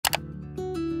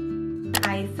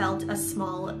I felt a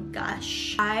small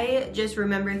gush. I just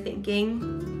remember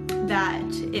thinking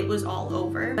that it was all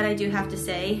over. But I do have to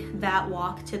say that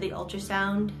walk to the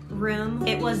ultrasound room,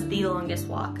 it was the longest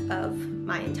walk of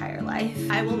my entire life.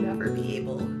 I will never be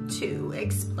able to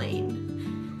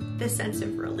explain the sense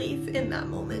of relief in that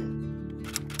moment.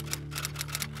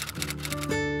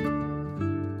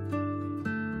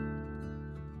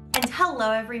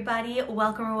 Hello everybody,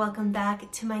 welcome or welcome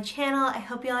back to my channel. I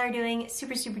hope y'all are doing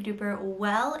super duper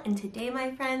well, and today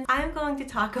my friends, I'm going to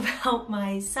talk about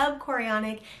my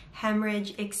subchorionic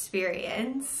hemorrhage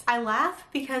experience. I laugh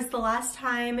because the last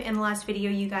time in the last video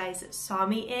you guys saw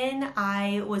me in,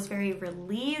 I was very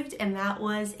relieved, and that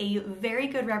was a very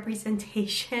good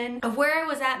representation of where I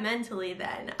was at mentally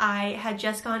then. I had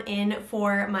just gone in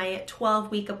for my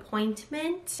 12-week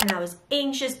appointment and I was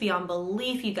anxious beyond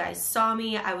belief. You guys saw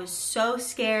me, I was so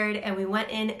scared, and we went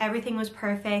in, everything was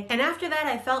perfect, and after that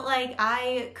I felt like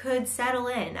I could settle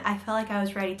in. I felt like I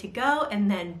was ready to go,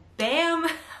 and then bam,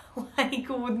 like,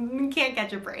 can't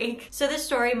catch a break. So this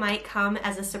story might come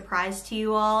as a surprise to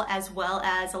you all, as well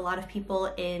as a lot of people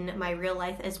in my real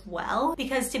life as well,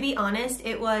 because to be honest,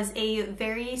 it was a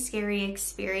very scary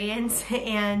experience,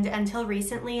 and until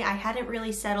recently I hadn't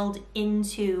really settled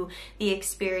into the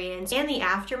experience and the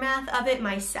aftermath of it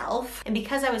myself. And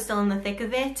because I was still in the thick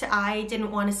of it, I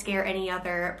didn't want to scare any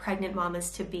other pregnant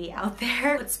mamas to be out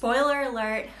there. But spoiler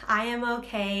alert, I am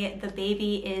okay. The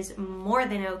baby is more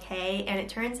than okay, and it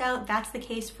turns out that's the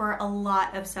case for a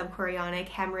lot of subchorionic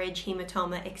hemorrhage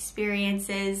hematoma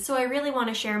experiences. So I really want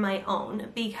to share my own,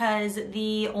 because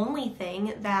the only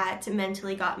thing that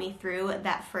mentally got me through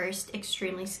that first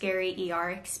extremely scary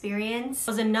ER experience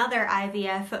was another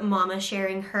IVF mama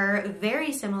sharing her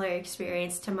very similar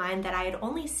experience to mine that I had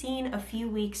only seen a few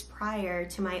weeks prior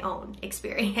to my own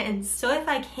experience. So if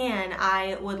I can,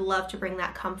 I would love to bring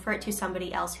that comfort to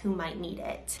somebody else who might need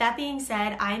it. That being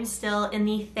said, I'm still in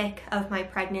the thick of my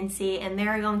pregnancy, and there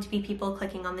are going to be people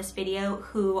clicking on this video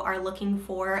who are looking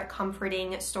for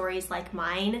comforting stories like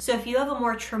mine. So if you have a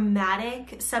more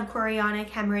traumatic subchorionic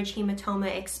hemorrhage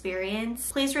hematoma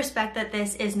experience, please respect that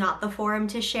this is not the forum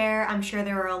to share. I'm sure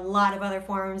there are a lot of other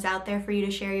forums out there for you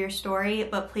to share your story,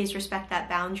 but please respect that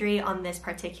boundary on this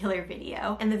particular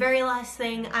video. And the very last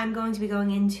thing, I'm going to be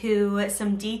going into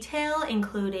some detail,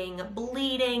 including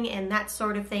bleeding and that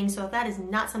sort of thing. So if that is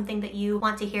not something that you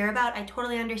want to hear about, I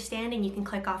totally understand, and you can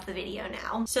click off the video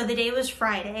now. So the day was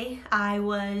Friday. I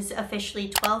was officially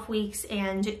 12 weeks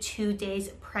and 2 days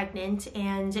pregnant,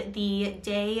 and the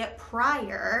day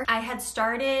prior I had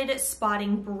started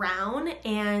spotting brown,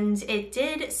 and it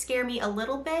did scare me a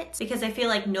little bit because I feel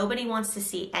like nobody wants to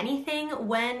see anything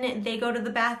when they go to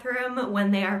the bathroom when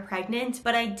they are pregnant.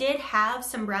 But I did have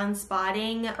some brown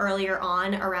spotting earlier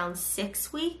on around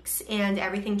 6 weeks, and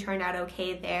everything turned out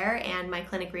okay there, and my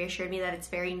clinic reassured me that it's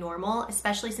very normal,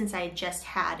 especially since I had just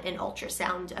had an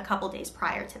ultrasound a couple days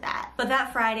prior to that. But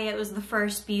that Friday, it was the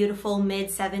first beautiful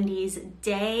mid-70s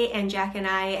day, and Jack and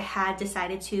I had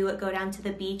decided to go down to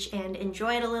the beach and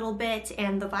enjoy it a little bit,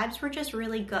 and the vibes were just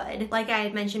really good. Like I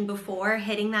had mentioned before,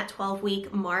 hitting that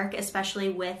 12-week mark, especially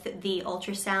with the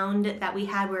ultrasound that we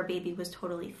had where baby was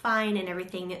totally fine and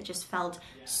everything just felt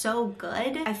so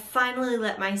good, I finally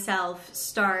let myself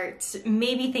start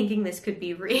maybe thinking this could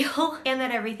be real and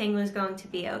that everything was going to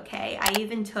be okay. I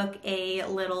even took a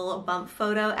little bump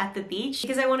photo at the beach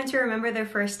because I wanted to remember their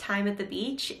first time at the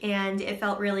beach, and it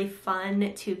felt really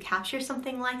fun to capture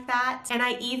something like that. And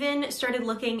I even started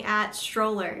looking at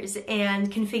strollers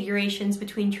and configurations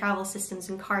between travel systems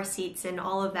and car seats and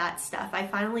all of that stuff. I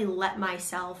finally let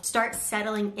myself start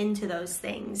settling into those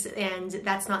things, and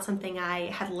that's not something I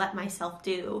had let myself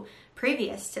do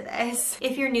previous to this.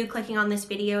 If you're new clicking on this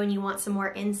video and you want some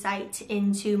more insight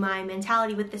into my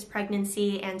mentality with this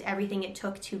pregnancy and everything it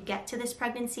took to get to this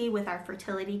pregnancy with our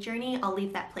fertility journey, I'll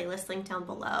leave that playlist link down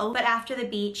below. But after the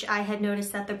beach, I had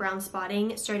noticed that the brown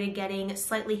spotting started getting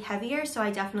slightly heavier, so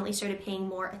I definitely started paying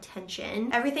more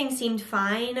attention. Everything seemed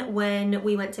fine when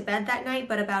we went to bed that night,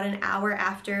 but about an hour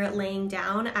after laying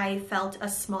down, I felt a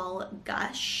small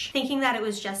gush. Thinking that it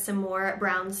was just some more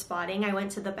brown spotting, I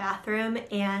went to the bathroom,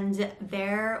 and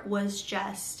there was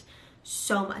just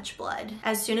so much blood.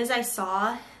 As soon as I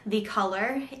saw the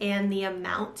color and the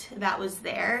amount that was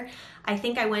there, I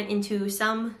think I went into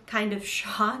some kind of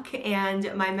shock,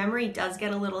 and my memory does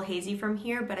get a little hazy from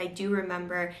here, but I do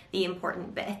remember the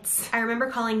important bits. I remember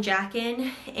calling Jack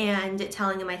in and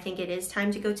telling him I think it is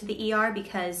time to go to the ER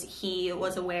because he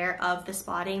was aware of the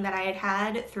spotting that I had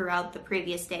had throughout the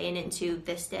previous day and into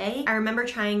this day. I remember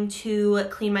trying to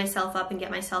clean myself up and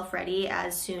get myself ready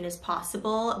as soon as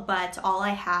possible, but all I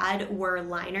had were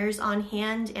liners on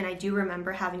hand, and I do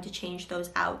remember having to change those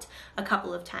out a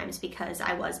couple of times because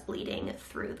I was bleeding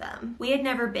through them. We had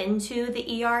never been to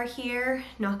the ER here,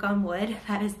 knock on wood.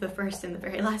 That is the first and the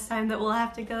very last time that we'll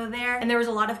have to go there. And there was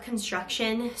a lot of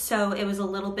construction, so it was a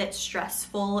little bit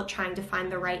stressful trying to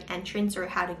find the right entrance or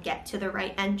how to get to the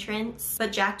right entrance.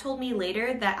 But Jack told me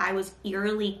later that I was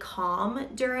eerily calm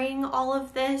during all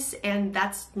of this, and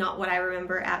that's not what I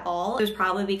remember at all. It was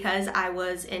probably because I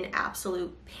was in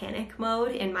absolute panic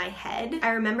mode in my head.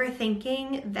 I remember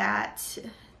thinking that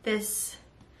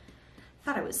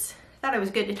thought I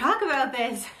was good to talk about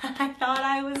this. I thought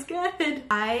I was good.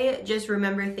 I just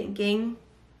remember thinking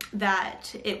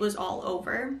that it was all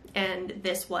over and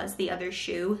this was the other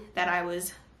shoe that I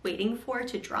was waiting for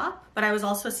to drop. But I was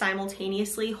also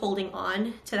simultaneously holding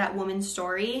on to that woman's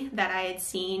story that I had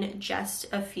seen just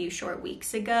a few short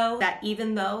weeks ago, that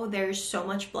even though there's so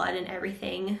much blood and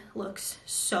everything looks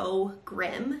so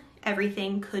grim,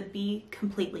 everything could be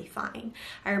completely fine.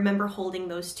 I remember holding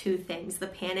those two things, the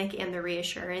panic and the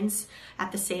reassurance,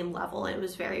 at the same level. It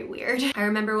was very weird. I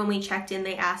remember when we checked in,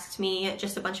 they asked me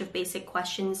just a bunch of basic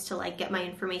questions to like get my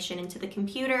information into the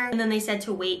computer. And then they said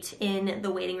to wait in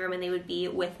the waiting room and they would be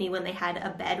with me when they had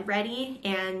a bed ready.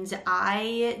 And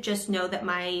I just know that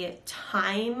my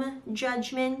time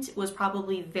judgment was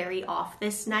probably very off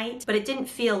this night, but it didn't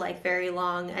feel like very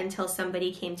long until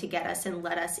somebody came to get us and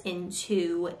let us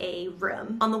into a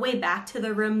room. On the way back to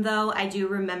the room though, I do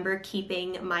remember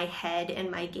keeping my head and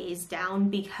my gaze down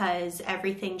because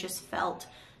everything just felt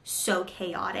so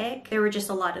chaotic. There were just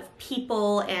a lot of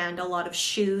people and a lot of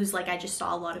shoes. Like I just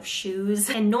saw a lot of shoes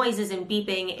and noises and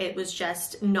beeping. It was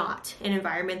just not an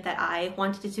environment that I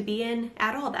wanted it to be in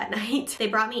at all that night. They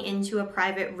brought me into a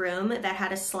private room that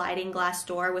had a sliding glass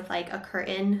door with like a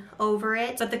curtain over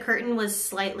it, but the curtain was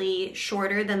slightly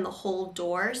shorter than the whole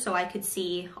door, so I could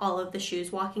see all of the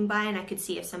shoes walking by and I could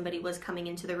see if somebody was coming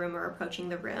into the room or approaching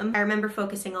the room. I remember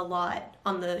focusing a lot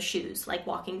on the shoes like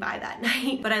walking by that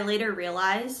night, but I later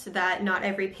realized that not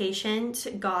every patient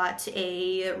got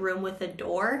a room with a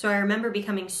door. So I remember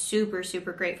becoming super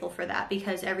grateful for that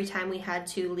because every time we had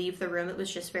to leave the room, it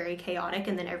was just very chaotic.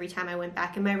 And then every time I went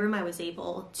back in my room, I was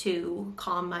able to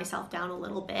calm myself down a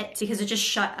little bit because it just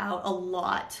shut out a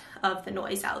lot of the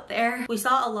noise out there. We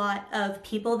saw a lot of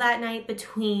people that night,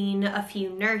 between a few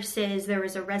nurses, there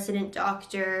was a resident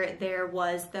doctor, there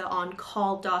was the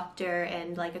on-call doctor,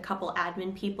 and like a couple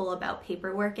admin people about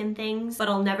paperwork and things. But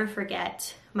I'll never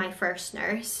forget my first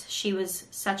nurse. She was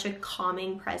such a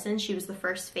calming presence. She was the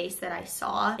first face that I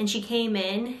saw, and she came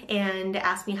in and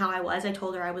asked me how I was. I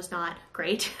told her I was not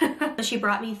great. She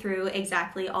brought me through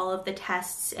exactly all of the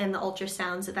tests and the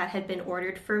ultrasounds that had been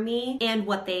ordered for me and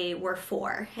what they were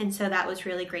for. And so that was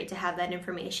really great to have that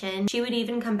information. She would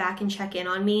even come back and check in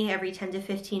on me every 10 to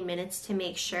 15 minutes to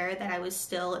make sure that I was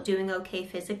still doing okay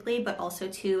physically, but also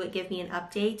to give me an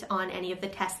update on any of the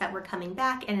tests that were coming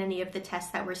back and any of the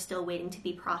tests that were still waiting to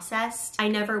be processed. I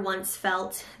never once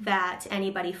felt that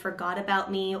anybody forgot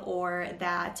about me or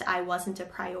that I wasn't a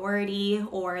priority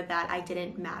or that I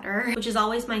didn't matter, which is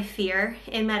always my fear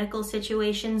in medical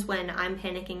situations when I'm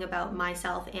panicking about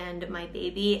myself and my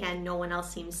baby and no one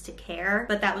else seems to care.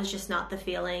 But that was just not the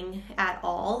feeling at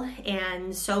all.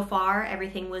 And so far,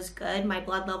 everything was good. My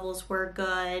blood levels were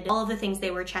good. All of the things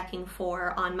they were checking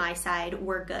for on my side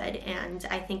were good. And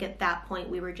I think at that point,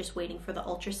 we were just waiting for the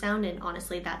ultrasound. And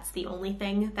honestly, that's the only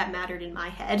thing that mattered in my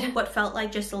head. What felt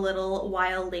like just a little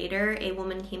while later, a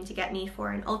woman came to get me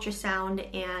for an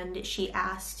ultrasound and she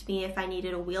asked me if I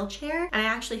needed a wheelchair, and I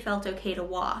actually felt okay to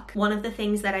walk. One of the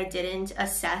things that I didn't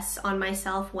assess on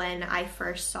myself when I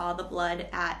first saw the blood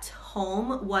at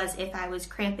home was if I was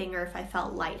cramping or if I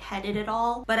felt lightheaded at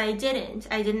all, but I didn't.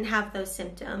 I didn't have those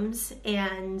symptoms,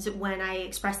 and when I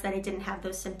expressed that I didn't have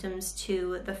those symptoms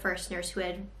to the first nurse who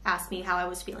had asked me how I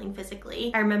was feeling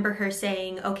physically, I remember her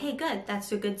saying, okay, good,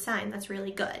 that's a good sign, that's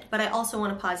really good. But I also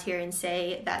want to pause here and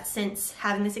say that since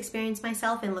having this experience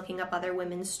myself and looking up other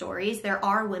women's stories, there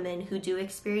are women who do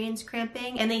experience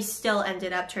cramping and they still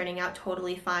ended up turning out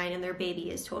totally fine and their baby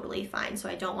is totally fine. So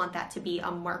I don't want that to be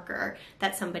a marker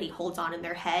that somebody holds on in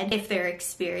their head if they're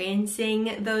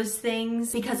experiencing those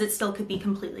things, because it still could be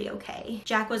completely okay.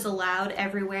 Jack was allowed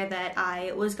everywhere that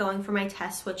I was going for my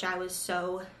tests, which I was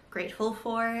so grateful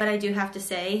for. But I do have to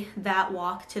say that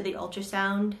walk to the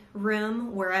ultrasound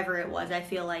room, wherever it was, I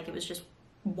feel like it was just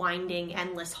winding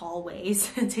endless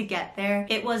hallways to get there.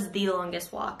 It was the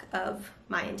longest walk of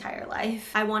my entire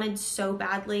life. I wanted so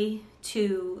badly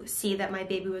to see that my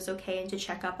baby was okay and to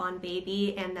check up on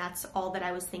baby, and that's all that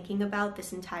I was thinking about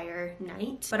this entire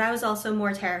night. But I was also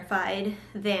more terrified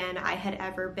than I had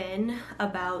ever been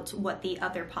about what the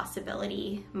other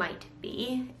possibility might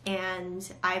be, and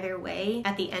either way,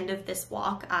 at the end of this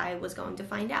walk, I was going to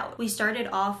find out. We started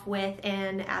off with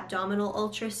an abdominal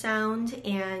ultrasound,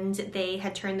 and they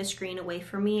had turned the screen away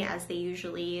from me as they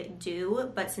usually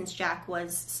do, but since Jack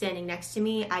was standing next to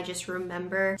me, I just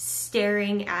remember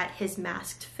staring at his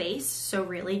masked face, so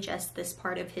really just this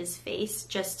part of his face,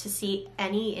 just to see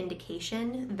any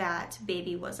indication that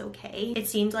baby was okay. It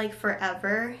seemed like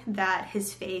forever that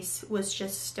his face was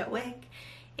just stoic,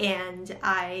 and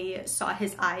I saw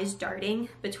his eyes darting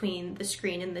between the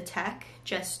screen and the tech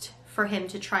just for him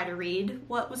to try to read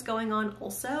what was going on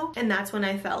also. And that's when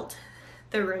I felt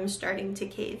the room starting to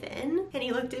cave in, and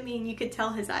he looked at me and you could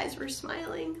tell his eyes were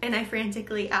smiling, and I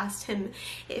frantically asked him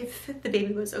if the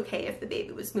baby was okay, if the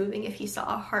baby was moving, if he saw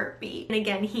a heartbeat. And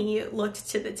again, he looked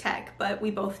to the tech, but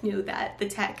we both knew that the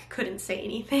tech couldn't say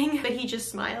anything, but he just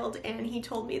smiled and he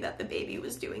told me that the baby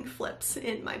was doing flips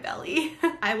in my belly.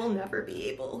 I will never be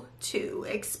able to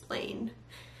explain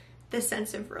the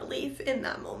sense of relief in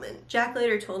that moment. Jack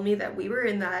later told me that we were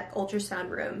in that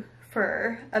ultrasound room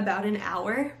for about an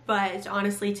hour, but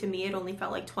honestly to me it only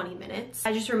felt like 20 minutes.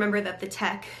 I just remember that the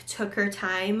tech took her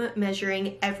time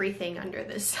measuring everything under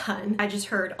the sun. I just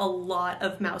heard a lot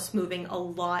of mouse moving, a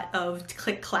lot of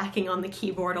click-clacking on the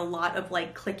keyboard, a lot of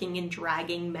like clicking and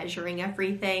dragging, measuring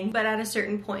everything. But at a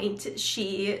certain point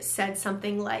she said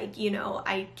something like, you know,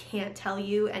 I can't tell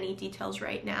you any details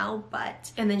right now, but,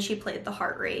 and then she played the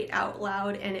heart rate out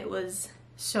loud, and it was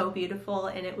so beautiful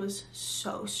and it was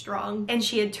so strong. And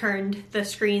she had turned the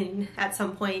screen at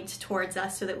some point towards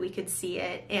us so that we could see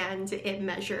it, and it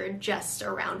measured just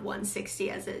around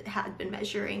 160 as it had been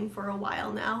measuring for a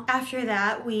while now. After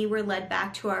that, we were led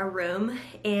back to our room,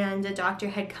 and a doctor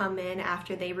had come in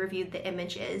after they reviewed the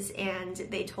images, and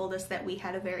they told us that we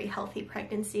had a very healthy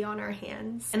pregnancy on our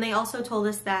hands. And they also told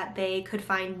us that they could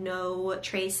find no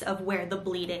trace of where the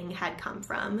bleeding had come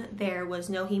from. There was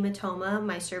no hematoma.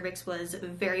 My cervix was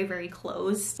very, very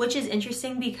close, which is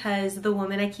interesting because the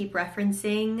woman I keep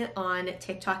referencing on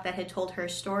TikTok that had told her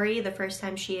story, the first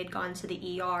time she had gone to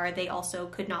the ER, they also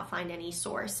could not find any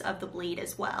source of the bleed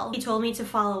as well. He told me to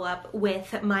follow up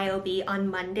with my OB on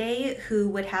Monday, who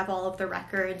would have all of the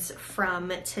records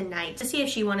from tonight, to see if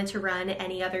she wanted to run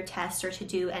any other tests or to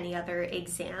do any other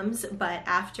exams. But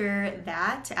after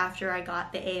that, after I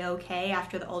got the A-OK,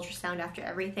 after the ultrasound, after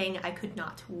everything, I could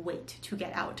not wait to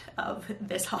get out of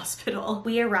this hospital.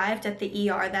 We arrived at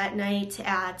the ER that night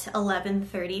at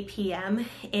 11:30 p.m.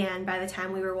 and by the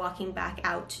time we were walking back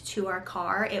out to our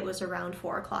car, it was around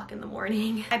 4 o'clock in the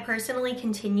morning. I personally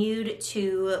continued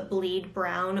to bleed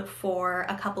brown for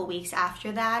a couple weeks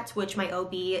after that, which my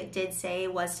OB did say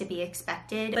was to be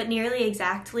expected. But nearly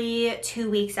exactly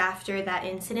 2 weeks after that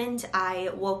incident,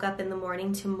 I woke up in the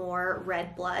morning to more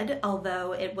red blood,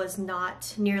 although it was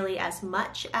not nearly as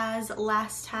much as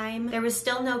last time. There was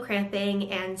still no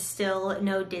cramping and still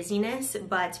no dizziness,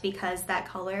 but because that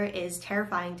color is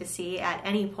terrifying to see at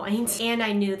any point, and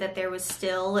I knew that there was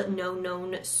still no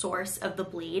known source of the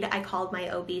bleed, I called my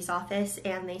OB's office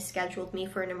and they scheduled me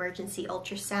for an emergency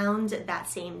ultrasound that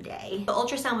same day. The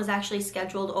ultrasound was actually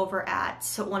scheduled over at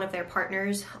one of their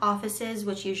partners' offices,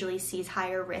 which usually sees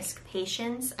higher risk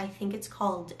patients. I think it's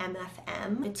called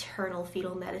MFM, maternal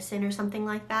fetal medicine or something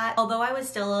like that. Although I was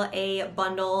still a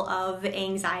bundle of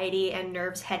anxiety and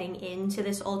nerves heading into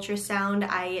this ultrasound,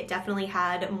 I definitely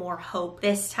had more hope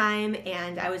this time,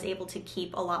 and I was able to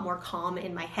keep a lot more calm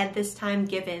in my head this time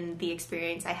given the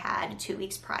experience I had 2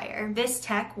 weeks prior. This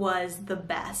tech was the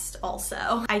best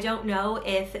also. I don't know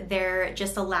if they're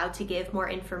just allowed to give more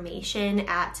information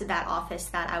at that office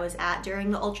that I was at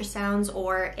during the ultrasounds,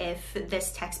 or if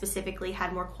this tech specifically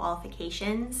had more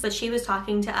qualifications, but she was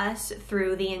talking to us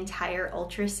through the entire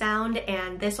ultrasound,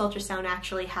 and this ultrasound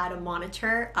actually had a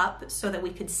monitor up so that we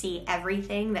could see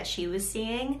everything that she was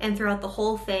seeing. And throughout the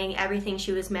whole thing, everything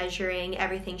she was measuring,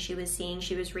 everything she was seeing,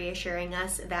 she was reassuring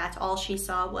us that all she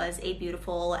saw was a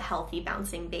beautiful, healthy,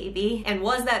 bouncing baby. And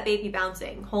was that baby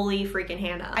bouncing? Holy freaking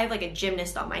Hannah. I have like a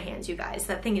gymnast on my hands, you guys.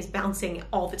 That thing is bouncing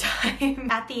all the time.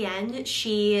 At the end,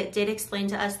 she did explain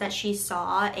to us that she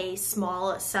saw a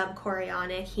small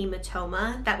subchorionic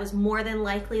hematoma that was more than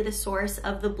likely the source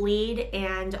of the bleed,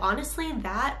 and honestly,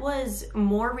 that was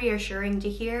more reassuring to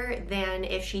hear than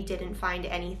if she didn't find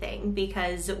anything. shocking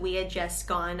because we had just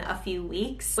gone a few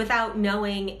weeks without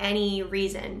knowing any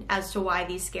reason as to why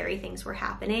these scary things were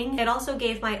happening. It also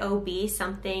gave my OB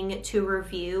something to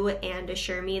review and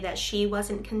assure me that she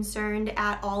wasn't concerned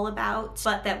at all about,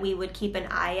 but that we would keep an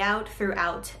eye out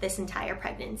throughout this entire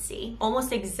pregnancy.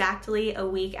 Almost exactly a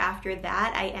week after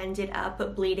that, I ended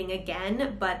up bleeding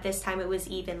again, but this time it was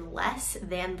even less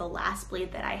than the last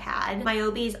bleed that I had. My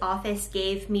OB's office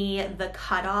gave me the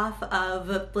cutoff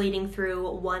of bleeding through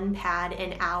 1 pad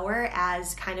an hour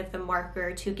as kind of the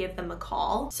marker to give them a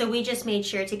call. So we just made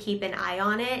sure to keep an eye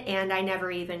on it, and I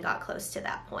never even got close to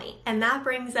that point. And that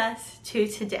brings us to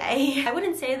today. I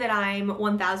wouldn't say that I'm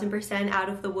 1000% out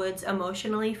of the woods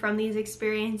emotionally from these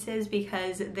experiences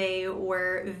because they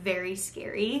were very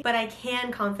scary, but I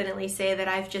can confidently say that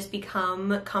I've just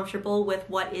become comfortable with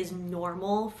what is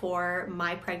normal for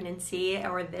my pregnancy,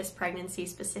 or this pregnancy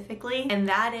specifically, and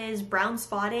that is brown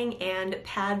spotting and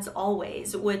pads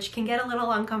always, which can get a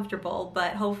little uncomfortable,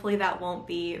 but hopefully that won't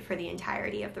be for the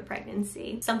entirety of the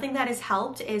pregnancy. Something that has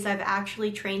helped is I've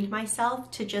actually trained myself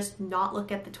to just not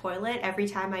look at the toilet every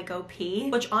time I go pee,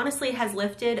 which honestly has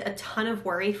lifted a ton of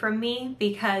worry from me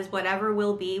because whatever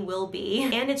will be,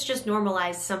 and it's just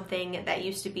normalized something that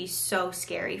used to be so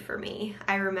scary for me.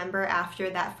 I remember after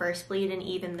that first bleed and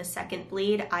even the second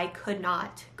bleed, I could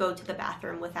not go to the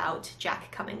bathroom without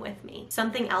Jack coming with me.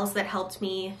 Something else that helped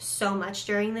me so much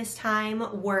during this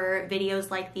time were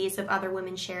videos like these of other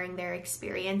women sharing their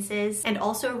experiences, and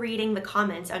also reading the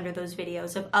comments under those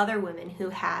videos of other women who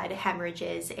had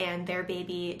hemorrhages and their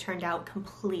baby turned out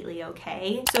completely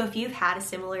okay. So if you've had a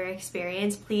similar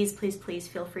experience, please, please, please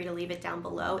feel free to leave it down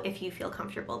below if you feel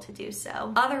comfortable to do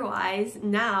so. Otherwise,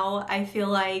 now I feel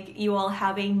like you all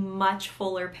have a much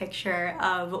fuller picture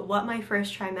of what my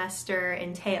first trimester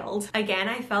entailed. Again,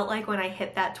 I felt like when I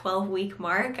hit that 12-week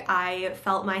mark, I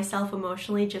felt myself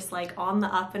emotionally just like on the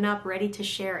up and up, ready to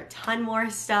share a ton more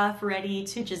stuff, ready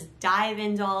to just dive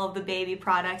into all of the baby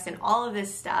products and all of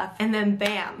this stuff. And then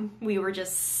bam, we were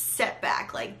just set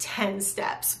back like 10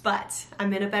 steps, but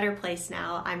I'm in a better place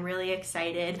now. I'm really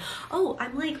excited. Oh,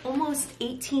 I'm like almost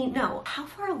 18. No, how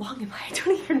far along am I? I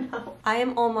don't even know. I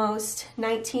am almost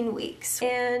 19 weeks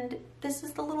and this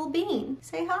is the little bean.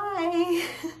 Say hi.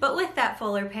 But with that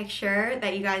fuller picture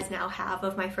that you guys now have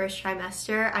of my first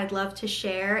trimester, I'd love to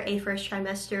share a first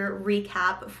trimester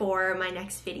recap for my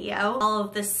next video. All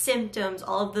of the symptoms,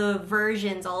 all of the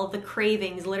versions, all of the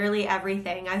cravings, literally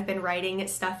everything. I've been writing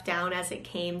stuff down as it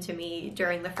came to me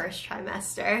during the first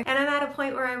trimester. And I'm at a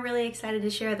point where I'm really excited to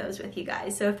share those with you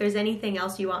guys. So if there's anything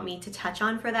else you want me to touch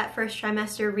on for that first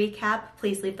trimester recap,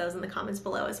 please leave those in the comments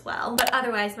below as well. But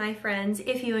otherwise, my friends,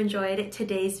 if you enjoyed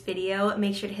today's video,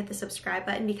 make sure to hit the subscribe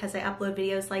button because I upload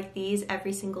videos like these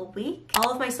every single week.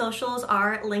 All of my socials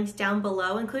are linked down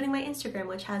below, including my Instagram,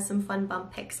 which has some fun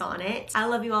bump pics on it. I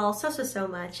love you all so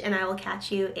much, and I will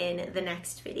catch you in the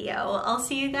next video. I'll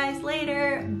see you guys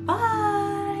later.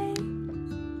 Bye!